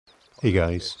Hey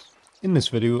guys, in this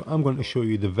video I'm going to show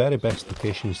you the very best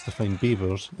locations to find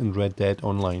beavers in Red Dead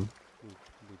Online.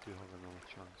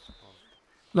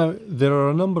 Now, there are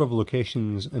a number of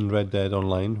locations in Red Dead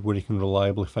Online where you can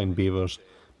reliably find beavers,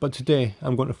 but today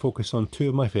I'm going to focus on two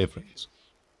of my favourites.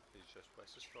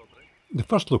 The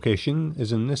first location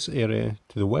is in this area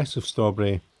to the west of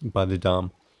Strawberry by the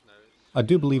dam. I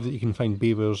do believe that you can find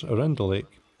beavers around the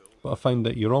lake, but I find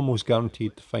that you're almost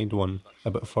guaranteed to find one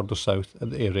a bit further south at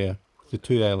the area with the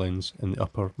two islands in the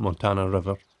upper Montana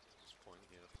River.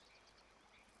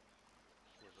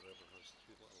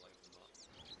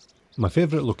 My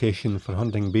favourite location for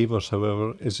hunting beavers,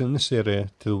 however, is in this area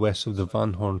to the west of the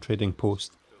Van Horn trading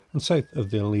post and south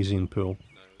of the Elysian Pool.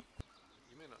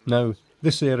 Now,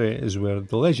 this area is where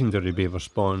the legendary beaver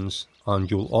spawns,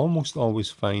 and you'll almost always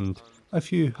find a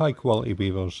few high quality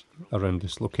beavers around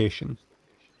this location.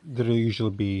 There will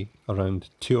usually be around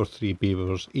 2 or 3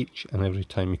 beavers each and every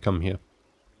time you come here.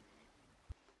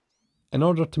 In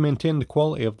order to maintain the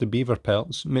quality of the beaver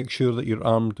pelts, make sure that you're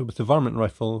armed with a varmint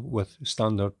rifle with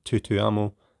standard 2.2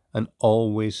 ammo and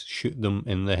always shoot them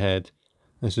in the head.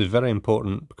 This is very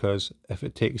important because if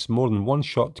it takes more than one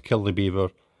shot to kill the beaver,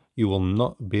 you will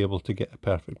not be able to get a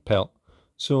perfect pelt.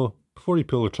 So before you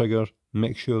pull the trigger,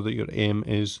 make sure that your aim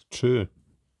is true.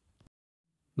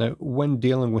 Now, when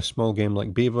dealing with small game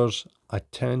like beavers, I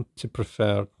tend to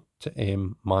prefer to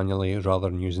aim manually rather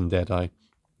than using Deadeye.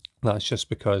 That's just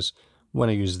because when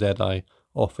I use Deadeye,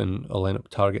 often I'll end up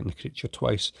targeting the creature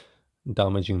twice,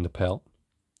 damaging the pelt.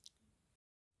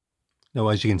 Now,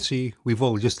 as you can see, we've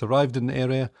all just arrived in the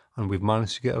area and we've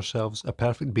managed to get ourselves a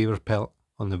perfect beaver pelt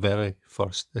on the very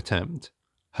first attempt.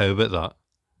 How about that?